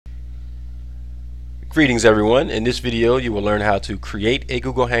Greetings everyone. In this video you will learn how to create a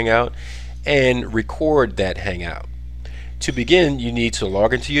Google Hangout and record that Hangout. To begin, you need to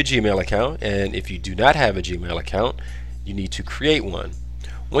log into your Gmail account, and if you do not have a Gmail account, you need to create one.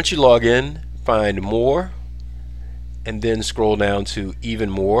 Once you log in, find More and then scroll down to Even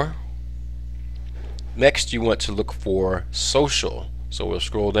More. Next you want to look for Social. So we'll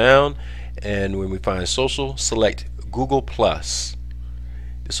scroll down, and when we find Social, select Google+.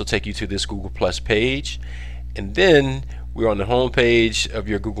 This will take you to this Google Plus page, and then we're on the home page of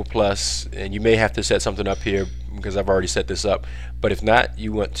your Google Plus, and you may have to set something up here because I've already set this up, but if not,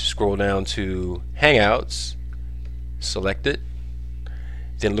 you want to scroll down to Hangouts, select it,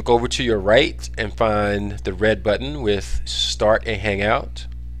 then look over to your right and find the red button with Start a Hangout.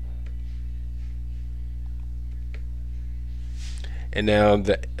 And now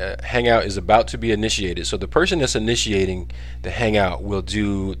the Hangout is about to be initiated. So the person that's initiating the Hangout will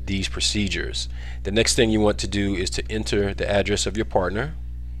do these procedures. The next thing you want to do is to enter the address of your partner,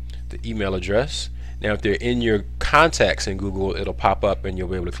 the email address. Now if they're in your contacts in Google, it'll pop up and you'll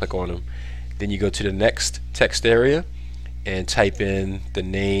be able to click on them. Then you go to the next text area and type in the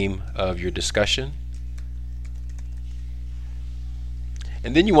name of your discussion.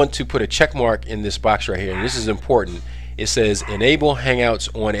 And then you want to put a check mark in this box right here, and this is important. It says Enable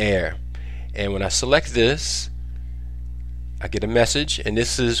Hangouts on Air, and when I select this, I get a message, and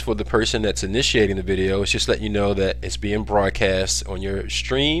this is for the person that's initiating the video. It's just letting you know that it's being broadcast on your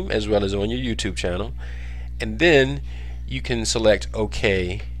stream as well as on your YouTube channel. And then you can select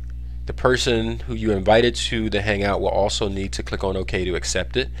OK. The person who you invited to the Hangout will also need to click on OK to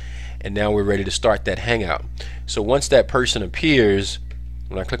accept it, and now we're ready to start that Hangout. So once that person appears,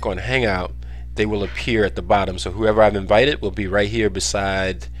 when I click on Hangout, they will appear at the bottom. So whoever I've invited will be right here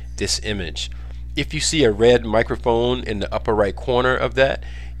beside this image. If you see a red microphone in the upper right corner of that,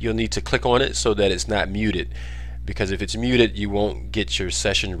 you'll need to click on it so that it's not muted, because if it's muted you won't get your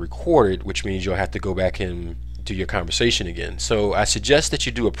session recorded, which means you'll have to go back and do your conversation again. So I suggest that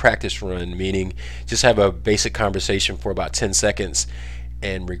you do a practice run, meaning just have a basic conversation for about 10 seconds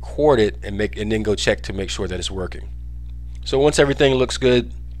and record it and then go check to make sure that it's working. So once everything looks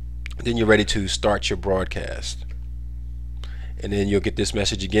good, then you're ready to start your broadcast, and then you'll get this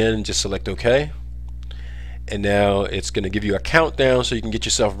message again. Just select OK, and now it's going to give you a countdown so you can get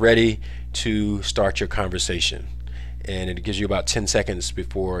yourself ready to start your conversation, and it gives you about 10 seconds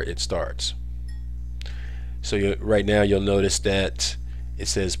before it starts. So right now you'll notice that it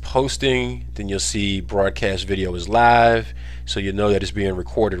says posting, then you'll see broadcast video is live, so you know that it's being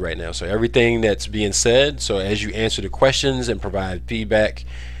recorded right now. So everything that's being said, so as you answer the questions and provide feedback,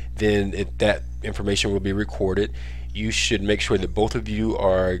 then that information will be recorded. You should make sure that both of you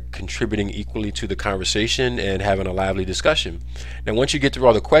are contributing equally to the conversation and having a lively discussion. Now once you get through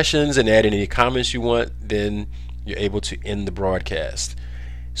all the questions and add any comments you want, then you're able to end the broadcast.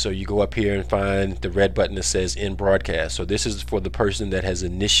 So you go up here and find the red button that says End Broadcast. So this is for the person that has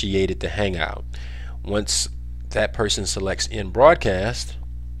initiated the Hangout. Once that person selects End Broadcast,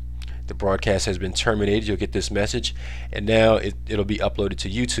 the broadcast has been terminated. You'll get this message, and now it'll be uploaded to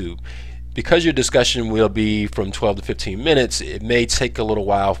YouTube. Because your discussion will be from 12 to 15 minutes, it may take a little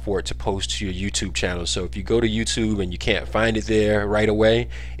while for it to post to your YouTube channel. So if you go to YouTube and you can't find it there right away,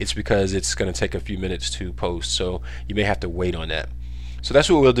 it's because it's going to take a few minutes to post. So you may have to wait on that. So that's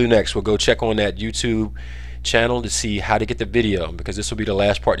what we'll do next. We'll go check on that YouTube channel to see how to get the video, because this will be the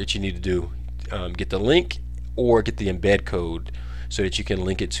last part that you need to do. Get the link or get the embed code so that you can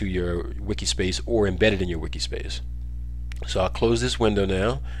link it to your wiki space or embed it in your wiki space. So I'll close this window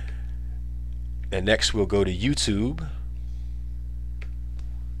now, and next we'll go to YouTube.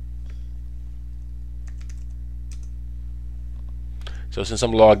 So since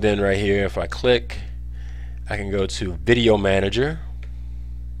I'm logged in right here, if I click, I can go to Video Manager,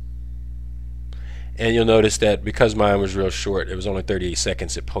 and you'll notice that because mine was real short, it was only 38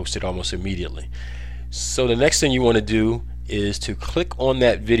 seconds, it posted almost immediately. So the next thing you want to do is to click on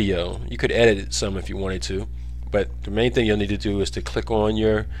that video. You could edit it some if you wanted to, but the main thing you'll need to do is to click on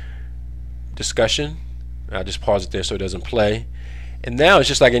your discussion. I'll just pause it there so it doesn't play. And now it's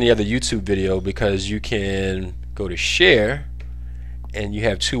just like any other YouTube video, because you can go to share, and you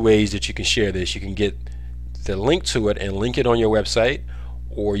have two ways that you can share this. You can get the link to it and link it on your website,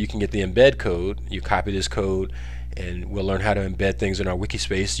 or you can get the embed code. You copy this code, and we'll learn how to embed things in our wiki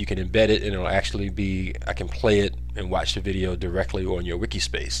space. You can embed it, and it'll actually be, I can play it and watch the video directly on your wiki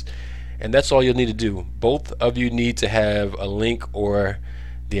space. And that's all you'll need to do. Both of you need to have a link or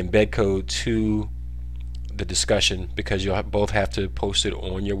the embed code to the discussion, because you'll both have to post it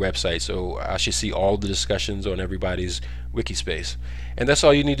on your website. So I should see all the discussions on everybody's wiki space. And that's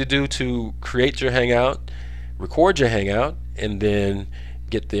all you need to do to create your Hangout, record your Hangout, and then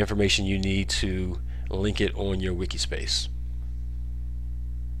get the information you need to link it on your wiki space.